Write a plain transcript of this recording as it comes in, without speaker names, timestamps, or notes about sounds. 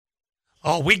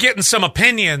Oh, we getting some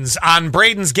opinions on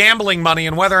Braden's gambling money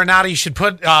and whether or not he should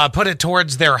put it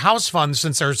towards their house fund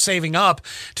since they're saving up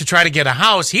to try to get a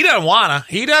house. He doesn't wanna.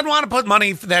 He doesn't want to put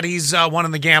money that he's won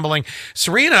in the gambling.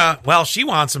 Serena, well, she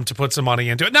wants him to put some money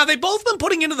into it. Now they've both been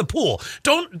putting into the pool.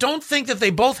 Don't think that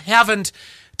they both haven't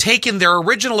taken their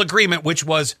original agreement, which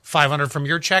was $500 from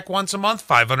your check once a month,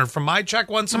 $500 from my check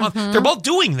once a month. They're both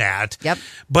doing that. Yep.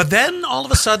 But then all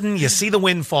of a sudden you see the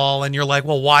windfall and you're like,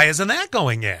 well, why isn't that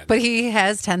going in? But he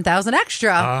has $10,000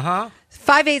 extra.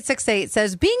 5868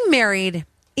 says being married,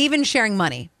 even sharing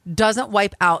money, doesn't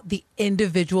wipe out the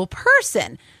individual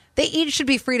person. They each should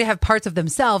be free to have parts of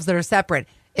themselves that are separate.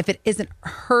 If it isn't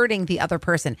hurting the other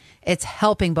person, it's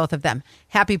helping both of them.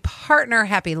 Happy partner,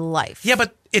 happy life. Yeah,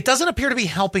 but it doesn't appear to be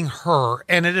helping her,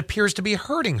 and it appears to be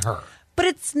hurting her. But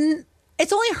it's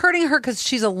only hurting her because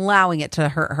she's allowing it to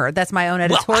hurt her. That's my own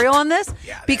editorial on this.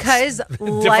 Yeah, because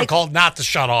difficult not to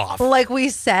shut off. Like we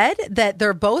said, that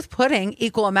they're both putting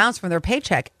equal amounts from their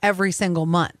paycheck every single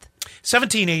month.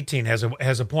 1718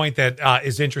 has a point that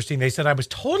is interesting. They said I was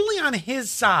totally on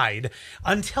his side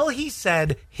until he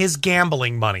said his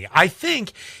gambling money. I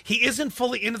think he isn't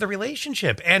fully into the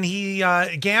relationship, and he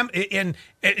and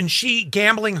she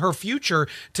gambling her future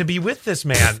to be with this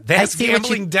man. That's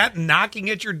gambling debt knocking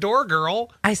at your door,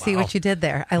 girl. I see what you did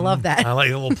there. I love that. I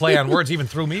like a little play on words. Even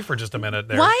threw me for just a minute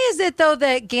there. Why is it though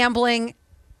that gambling?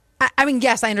 I mean,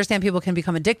 yes, I understand people can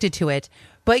become addicted to it,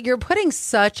 but you're putting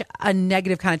such a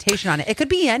negative connotation on it. It could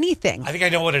be anything. I think I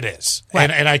know what it is.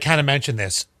 And I kind of mentioned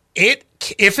this.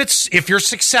 If you're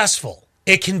successful,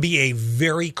 it can be a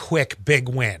very quick big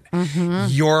win.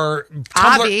 Your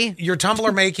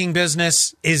tumbler making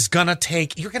business is gonna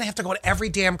you're gonna have to go to every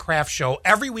damn craft show,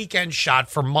 every weekend shot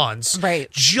for months, right,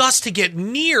 just to get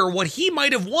near what he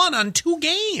might have won on 2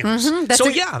 games.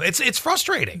 It's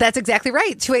frustrating. That's exactly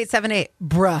right. 2878,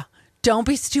 bruh. Don't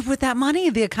be stupid with that money.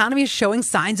 The economy is showing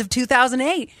signs of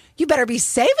 2008. You better be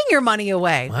saving your money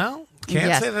away. Well,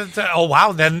 can't say that. Oh,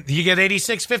 wow. Then you get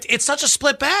 86.50. It's such a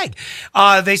split bag.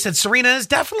 They said Serena is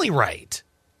definitely right.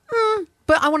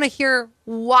 But I want to hear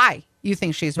why you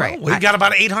think she's right. We've got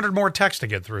about 800 more texts to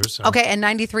get through. So. Okay, and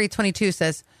 9322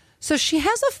 says, so she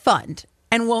has a fund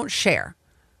and won't share,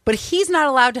 but he's not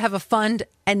allowed to have a fund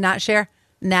and not share?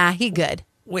 Nah, he good.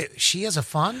 Wait, she has a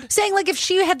fund? Saying like if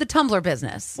she had the Tumblr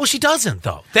business. Well, she doesn't,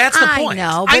 though. That's the point.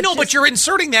 I know, but you're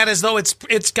inserting that as though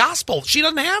it's gospel. She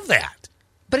doesn't have that.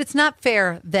 But it's not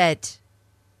fair that,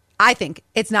 I think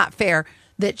it's not fair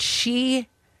that she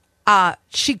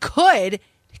could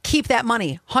keep that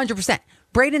money 100%.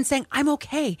 Braden's saying, I'm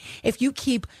okay if you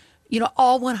keep,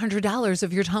 all $100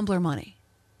 of your Tumblr money.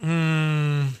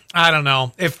 I don't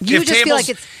know. If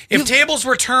tables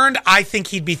were turned, I think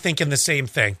he'd be thinking the same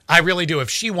thing. I really do.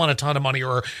 If she won a ton of money,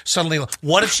 or suddenly,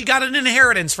 what if she got an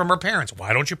inheritance from her parents?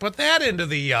 Why don't you put that into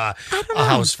the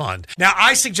house fund? Now,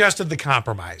 I suggested the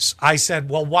compromise. I said,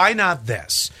 well, why not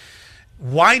this?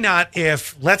 Why not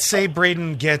if, let's say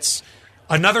Braden gets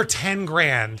another 10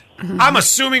 grand. I'm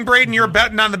assuming, Braden, you're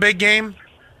betting on the big game?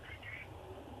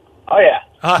 Oh, yeah.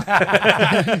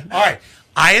 All right.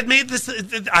 I made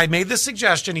this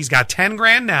suggestion. He's got 10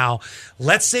 grand now.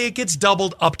 Let's say it gets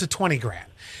doubled up to 20 grand.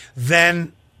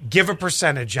 Then give a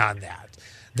percentage on that.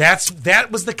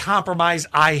 That was the compromise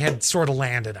I had sort of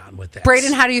landed on with this.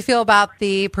 Braden, how do you feel about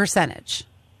the percentage?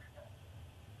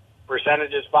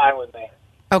 Percentage is fine with me.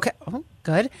 Okay. Oh,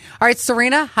 good. All right,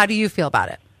 Serena, how do you feel about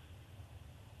it?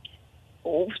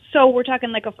 So we're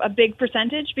talking like a big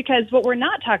percentage, because what we're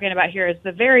not talking about here is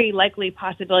the very likely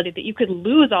possibility that you could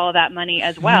lose all of that money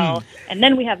as well, and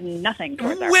then we have nothing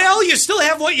towards our Well, you still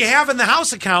have what you have in the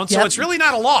house account, so it's really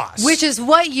not a loss. Which is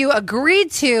what you agreed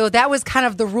to. That was kind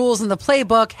of the rules in the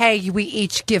playbook. Hey, we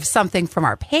each give something from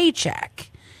our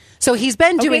paycheck. So he's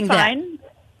been doing that.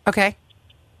 Okay.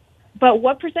 But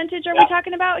what percentage are we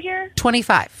talking about here?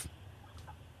 25.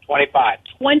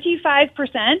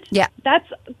 25%? Yeah. That's...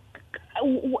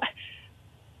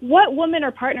 What woman or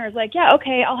partner is like, yeah,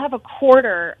 okay, I'll have a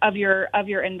quarter of your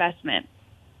investment?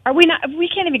 Are we not? We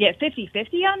can't even get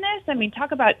 50-50 on this. I mean,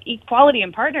 talk about equality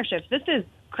in partnerships. This is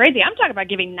crazy. I'm talking about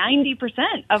giving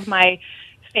 90% of my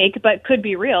fake but could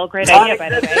be real. Great idea, by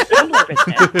the way. Tumblr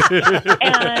business.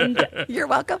 And you're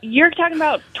welcome. You're talking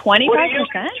about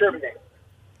 25%.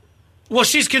 Well,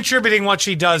 she's contributing what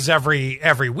she does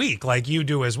every week, like you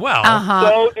do as well.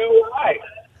 So do I.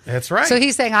 That's right. So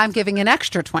he's saying I'm giving an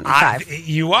extra 25%.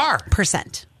 You are. So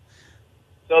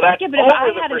that's but if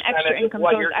I had an extra income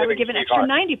source, I would give an extra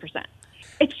 90%.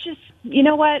 It's just, you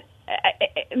know what?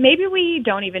 Maybe we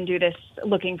don't even do this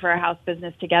looking for a house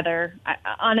business together.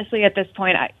 Honestly, at this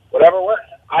point, whatever works.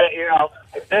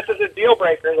 If this is a deal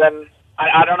breaker, then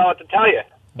I don't know what to tell you.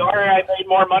 Sorry, I made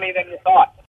more money than you thought.